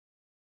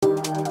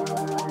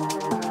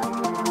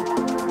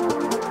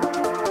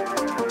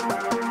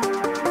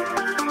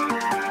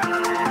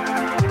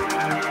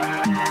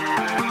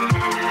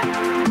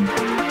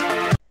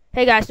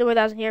Hey guys,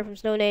 Snow1000 here from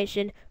Snow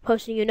Nation,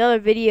 posting you another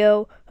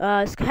video.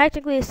 It's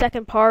technically a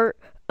second part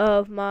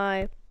of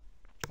my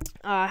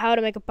how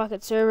to make a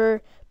Bukkit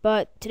server,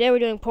 but today we're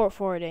doing port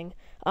forwarding.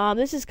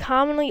 This is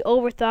commonly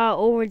overthought,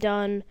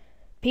 overdone.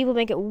 People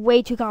make it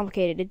way too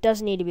complicated. It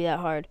doesn't need to be that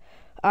hard.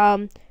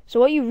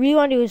 So what you really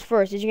want to do is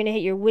first is you're going to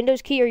hit your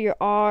Windows key or your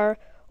R,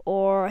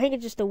 or I think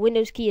it's just the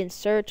Windows key and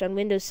search on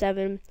Windows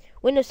 7.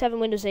 Windows 7,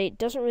 Windows 8,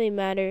 doesn't really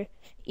matter.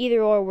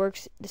 Either or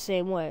works the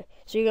same way.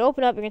 So you're going to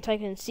open up, you're going to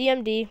type in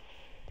CMD,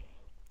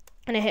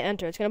 and hit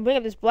enter. It's going to bring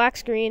up this black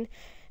screen,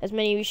 as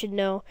many of you should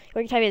know.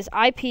 You're going to type in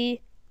this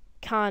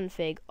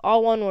ipconfig,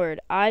 all one word,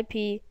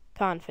 ipconfig.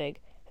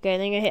 Okay,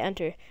 and then you're going to hit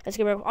enter. It's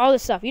going to bring up all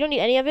this stuff. You don't need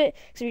any of it,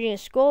 so you're going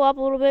to scroll up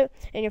a little bit,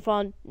 and you're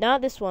found,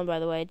 not this one, by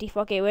the way,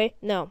 default gateway.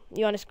 No,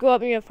 you want to scroll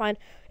up, and you're going to find,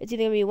 it's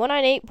either going to be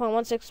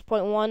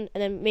 198.168.1,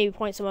 and then maybe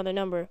point some other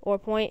number, or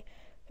point,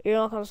 you're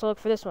going to look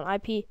for this one,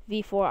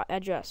 IPv4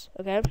 address,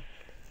 okay?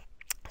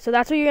 So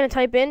that's what you're going to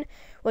type in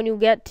when you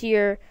get to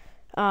your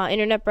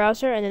internet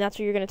browser, and then that's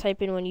what you're going to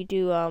type in when you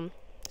do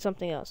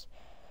something else.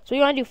 So what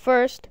you want to do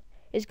first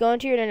is go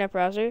into your internet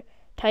browser,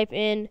 type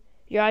in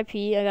your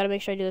IP. I got to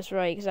make sure I do this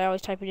right because I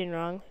always type it in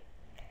wrong.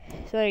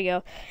 So there you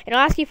go. And it'll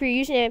ask you for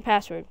your username and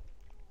password.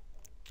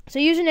 So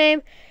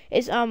username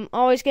is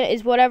always going to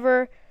is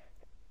whatever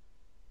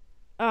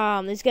it's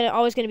always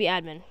going to be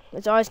admin.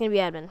 It's always going to be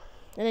admin.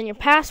 And then your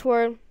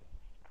password,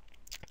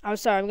 I'm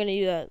sorry, I'm going to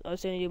do that. I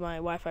was going to do my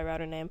Wi-Fi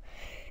router name.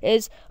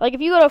 Is like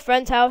if you go to a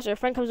friend's house or a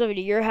friend comes over to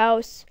your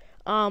house,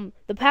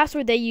 the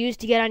password they use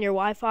to get on your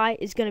Wi-Fi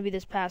is going to be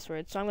this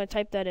password. So I'm going to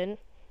type that in.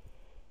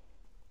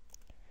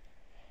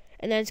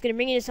 And then it's going to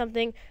bring you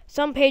to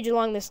some page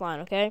along this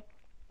line, okay?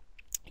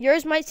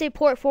 Yours might say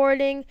port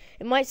forwarding,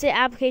 it might say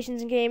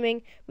applications and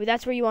gaming, but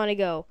that's where you want to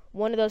go.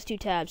 One of those two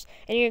tabs.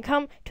 And you're going to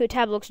come to a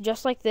tab that looks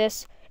just like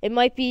this. It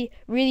might be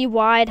really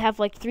wide, have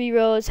like 3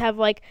 rows, have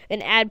like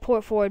an add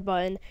port forward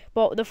button.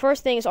 But the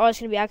first thing is always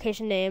going to be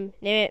application name.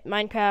 Name it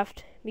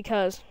Minecraft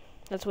because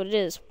that's what it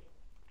is.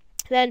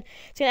 Then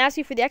it's going to ask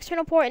you for the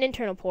external port and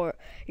internal port.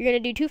 You're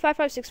going to do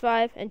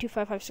 25565 and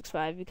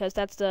 25565 because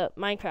that's the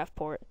Minecraft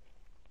port.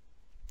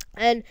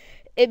 And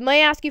it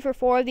may ask you for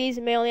 4 of these.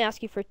 It may only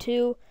ask you for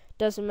 2.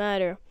 Doesn't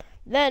matter.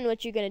 Then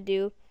what you're going to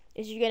do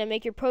is you're going to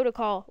make your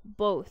protocol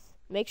both.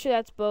 Make sure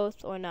that's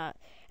both or not.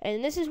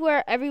 And this is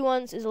where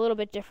everyone's is a little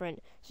bit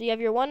different. So you have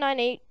your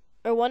 198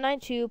 or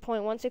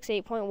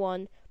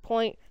 192.168.1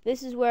 point.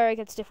 This is where it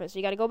gets different. So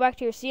you got to go back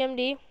to your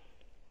CMD,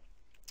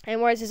 and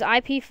where it says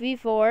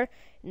IPv4,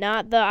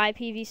 not the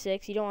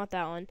IPv6, you don't want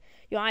that one.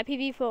 Your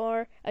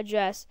IPv4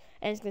 address,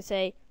 and it's going to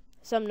say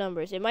some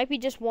numbers. It might be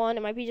just 1,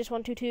 it might be just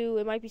 122,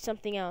 it might be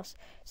something else.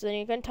 So then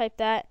you're going to type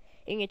that,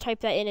 and you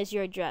type that in as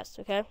your address,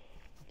 okay?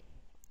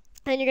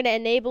 And you're going to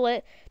enable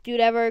it, do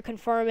whatever,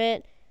 confirm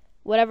it,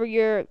 whatever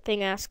your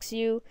thing asks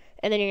you,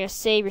 and then you're going to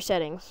save your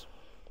settings.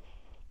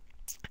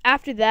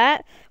 After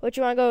that, what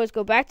you want to go is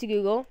go back to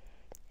Google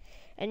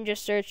and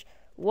just search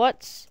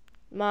what's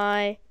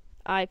my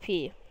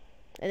IP.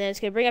 And then it's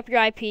going to bring up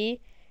your IP,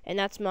 and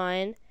that's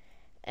mine.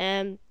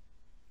 And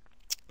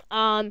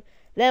then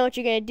what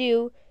you're going to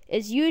do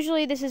is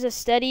usually this is a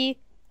steady,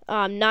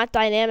 not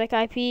dynamic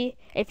IP.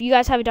 If you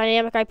guys have a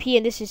dynamic IP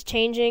and this is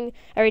changing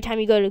every time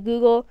you go to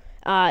Google,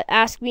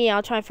 ask me.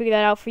 I'll try and figure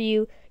that out for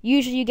you.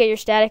 Usually you get your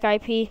static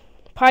IP.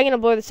 Probably going to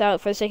blur this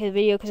out for the sake of the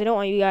video because I don't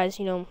want you guys,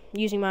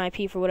 using my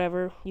IP for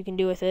whatever you can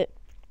do with it.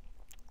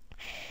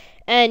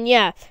 And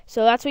yeah,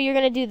 so that's what you're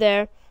going to do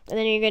there. And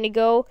then you're going to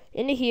go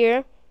into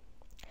here.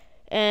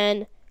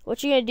 And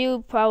what you're going to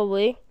do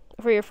probably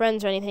for your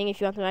friends or anything, if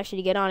you want them actually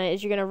to get on it,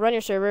 is you're going to run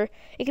your server.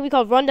 It can be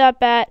called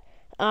run.bat.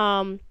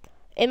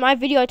 In my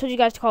video, I told you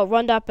guys to call it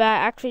run.bat.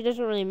 Actually, it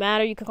doesn't really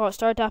matter. You can call it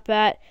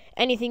start.bat,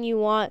 anything you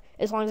want,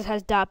 as long as it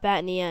has .bat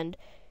in the end.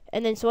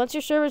 And then, so once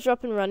your servers are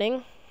up and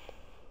running,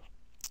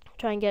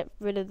 try and get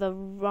rid of the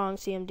wrong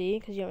CMD,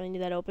 because you don't really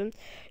need that open.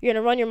 You're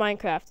going to run your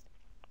Minecraft.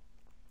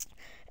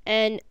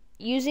 And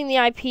using the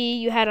IP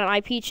you had on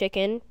IP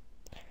Chicken,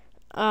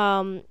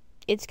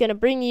 it's going to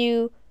bring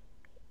you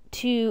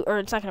to, or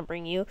it's not going to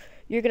bring you,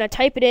 you're going to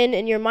type it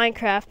in your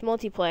Minecraft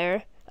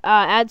multiplayer,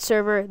 add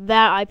server,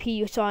 that IP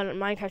you saw on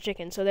Minecraft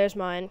Chicken. So there's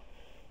mine.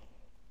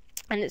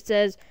 And it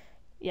says,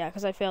 yeah,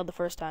 because I failed the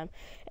first time.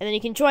 And then you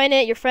can join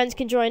it, your friends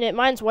can join it.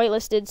 Mine's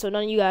whitelisted, so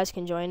none of you guys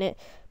can join it.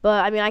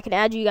 But, I mean, I can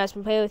add you guys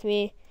can play with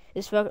me.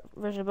 This version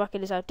of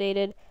Bukkit is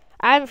outdated.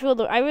 I haven't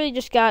filled I really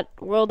just got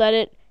World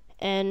Edit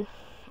and,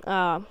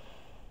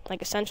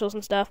 like, Essentials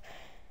and stuff.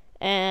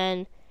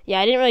 And, yeah,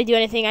 I didn't really do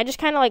anything. I just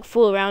kind of, like,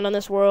 fool around on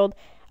this world.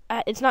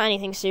 It's not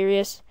anything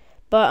serious.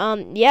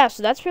 But, yeah,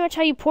 so that's pretty much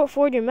how you port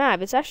forward your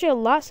map. It's actually a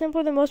lot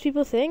simpler than most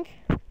people think.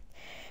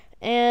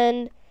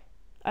 And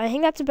I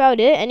think that's about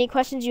it. Any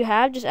questions you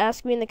have, just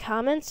ask me in the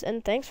comments,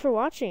 and thanks for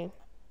watching.